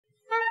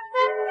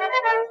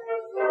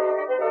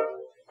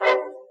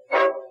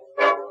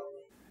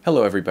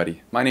Hello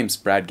everybody, my name's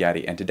Brad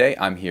Gaddy, and today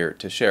I'm here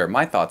to share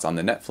my thoughts on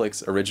the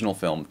Netflix original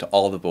film To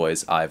All the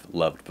Boys I've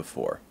Loved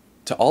Before.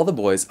 To All the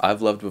Boys I've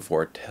Loved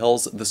Before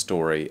tells the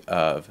story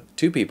of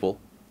two people,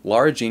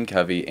 Lara Jean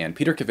Covey and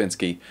Peter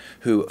Kavinsky,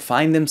 who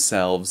find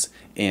themselves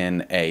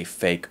in a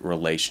fake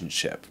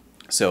relationship.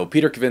 So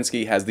Peter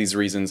Kavinsky has these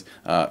reasons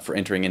for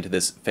entering into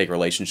this fake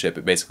relationship.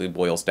 It basically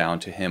boils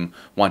down to him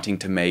wanting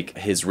to make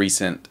his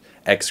recent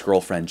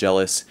ex-girlfriend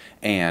jealous,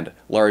 and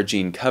Lara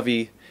Jean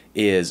Covey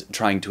is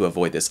trying to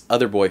avoid this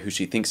other boy who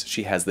she thinks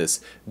she has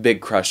this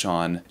big crush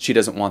on. She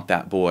doesn't want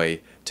that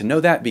boy to know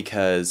that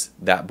because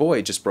that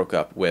boy just broke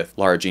up with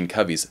Lara Jean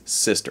Covey's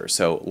sister.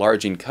 So Lara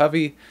Jean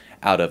Covey,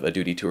 out of a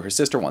duty to her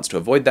sister, wants to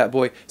avoid that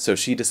boy, so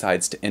she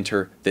decides to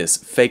enter this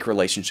fake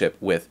relationship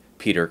with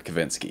Peter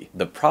Kavinsky.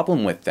 The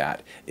problem with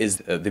that is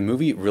the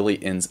movie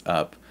really ends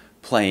up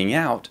playing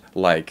out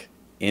like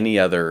any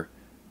other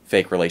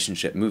fake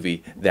relationship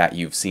movie that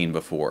you've seen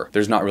before.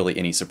 There's not really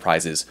any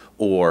surprises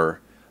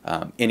or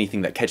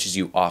anything that catches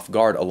you off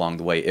guard along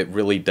the way. It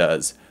really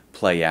does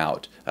play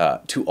out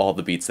to all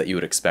the beats that you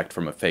would expect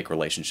from a fake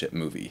relationship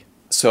movie.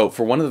 So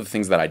for one of the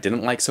things that I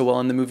didn't like so well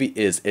in the movie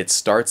is it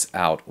starts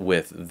out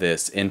with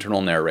this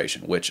internal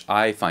narration, which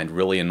I find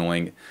really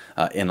annoying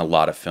in a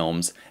lot of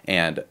films,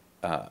 and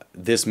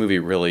this movie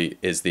really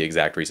is the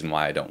exact reason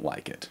why I don't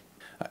like it.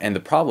 And the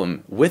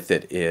problem with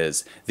it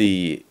is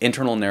the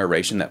internal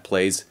narration that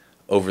plays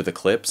over the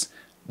clips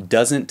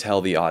doesn't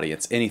tell the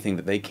audience anything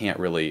that they can't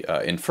really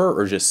infer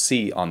or just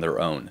see on their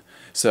own.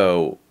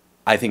 So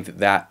I think that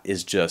that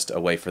is just a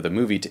way for the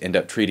movie to end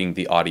up treating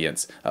the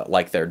audience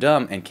like they're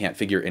dumb and can't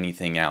figure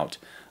anything out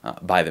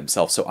by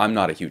themselves. So I'm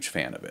not a huge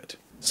fan of it.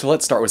 So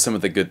let's start with some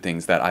of the good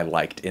things that I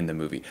liked in the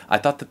movie. I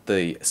thought that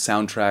the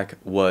soundtrack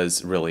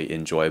was really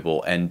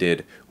enjoyable and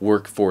did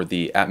work for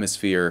the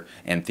atmosphere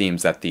and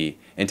themes that the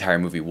entire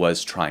movie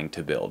was trying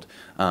to build.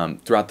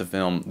 Throughout the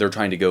film, they're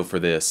trying to go for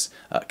this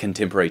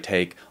contemporary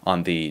take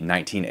on the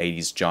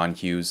 1980s John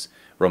Hughes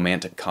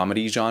romantic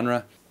comedy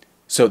genre.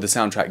 So the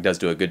soundtrack does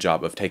do a good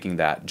job of taking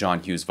that John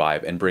Hughes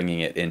vibe and bringing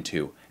it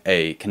into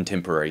a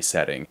contemporary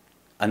setting.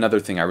 Another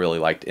thing I really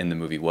liked in the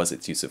movie was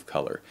its use of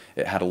color.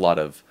 It had a lot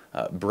of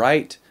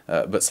bright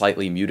but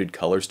slightly muted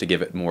colors to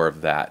give it more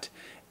of that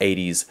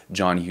 80s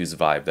John Hughes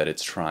vibe that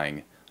it's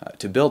trying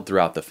to build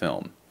throughout the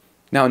film.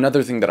 Now,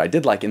 another thing that I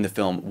did like in the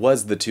film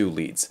was the two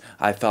leads.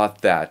 I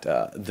thought that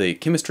the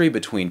chemistry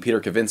between Peter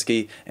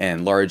Kavinsky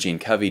and Lara Jean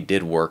Covey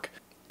did work,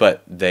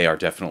 but they are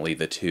definitely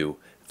the two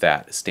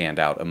that stand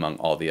out among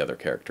all the other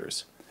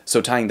characters.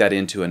 So tying that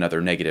into another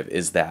negative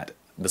is that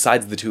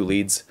besides the two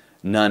leads,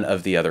 none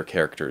of the other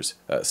characters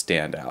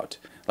stand out.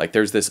 Like,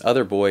 there's this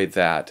other boy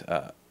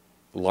that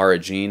Lara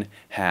Jean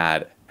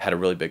had a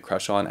really big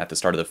crush on at the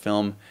start of the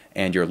film,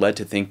 and you're led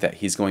to think that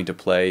he's going to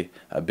play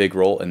a big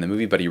role in the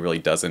movie, but he really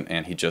doesn't,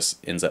 and he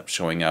just ends up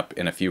showing up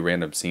in a few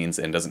random scenes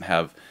and doesn't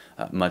have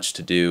much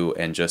to do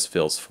and just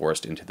feels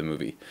forced into the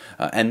movie.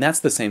 And that's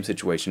the same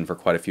situation for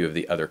quite a few of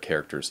the other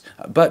characters.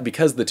 But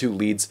because the two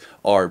leads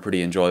are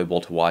pretty enjoyable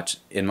to watch,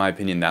 in my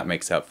opinion, that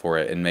makes up for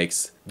it and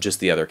makes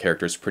just the other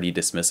characters pretty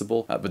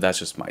dismissible, but that's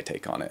just my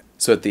take on it.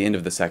 So at the end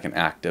of the second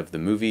act of the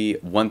movie,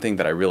 one thing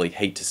that I really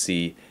hate to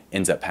see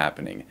ends up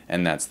happening,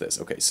 and that's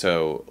this. Okay,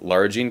 so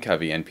Lara Jean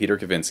Covey and Peter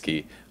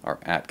Kavinsky are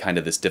at kind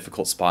of this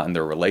difficult spot in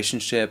their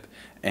relationship,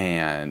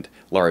 and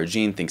Lara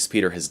Jean thinks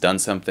Peter has done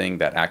something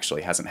that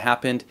actually hasn't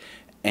happened,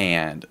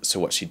 and so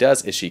what she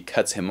does is she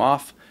cuts him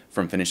off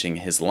from finishing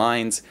his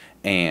lines,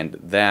 and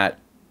that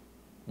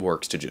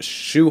works to just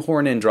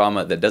shoehorn in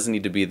drama that doesn't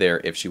need to be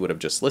there if she would have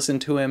just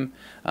listened to him,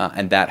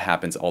 and that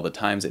happens all the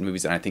times in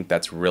movies, and I think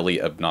that's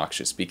really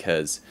obnoxious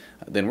because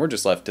then we're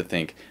just left to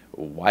think,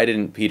 why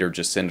didn't Peter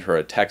just send her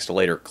a text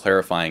later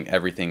clarifying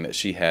everything that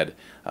she had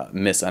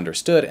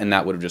misunderstood, and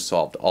that would have just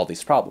solved all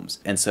these problems.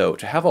 And so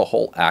to have a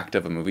whole act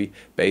of a movie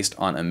based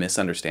on a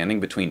misunderstanding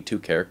between two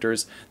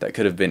characters that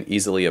could have been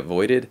easily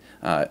avoided,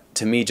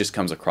 to me just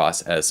comes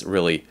across as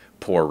really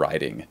poor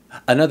writing.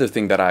 Another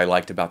thing that I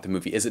liked about the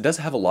movie is it does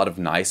have a lot of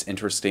nice,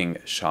 interesting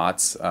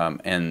shots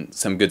and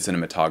some good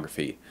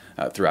cinematography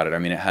throughout it. I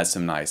mean, it has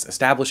some nice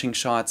establishing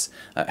shots,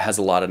 it has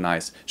a lot of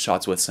nice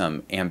shots with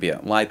some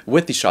ambient light.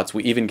 With these shots,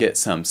 we even get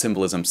some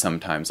symbolism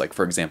sometimes. Like,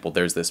 for example,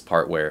 there's this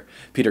part where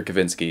Peter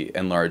Kavinsky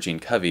and Lara Jean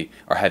Covey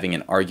are having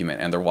an argument,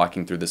 and they're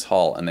walking through this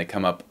hall, and they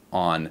come up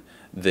on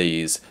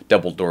these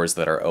double doors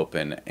that are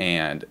open,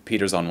 and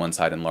Peter's on one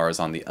side and Lara's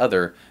on the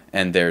other,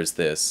 and there's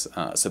this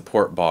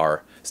support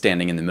bar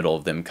standing in the middle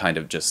of them, kind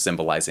of just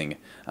symbolizing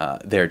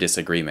their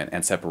disagreement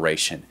and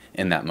separation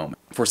in that moment.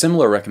 For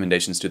similar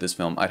recommendations to this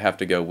film, I'd have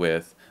to go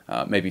with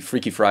maybe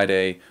Freaky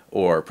Friday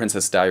or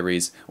Princess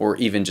Diaries, or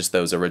even just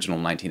those original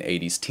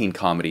 1980s teen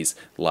comedies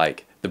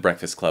like The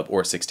Breakfast Club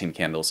or 16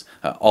 Candles,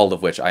 all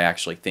of which I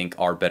actually think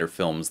are better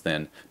films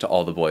than To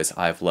All the Boys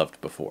I've Loved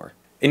Before.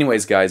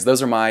 Anyways, guys,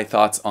 those are my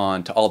thoughts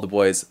on To All the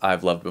Boys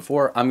I've Loved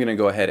Before. I'm going to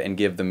go ahead and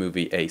give the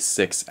movie a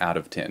 6 out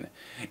of 10.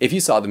 If you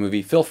saw the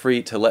movie, feel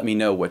free to let me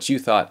know what you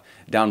thought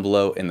down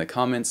below in the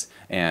comments,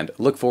 and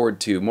look forward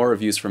to more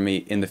reviews from me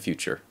in the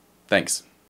future. Thanks.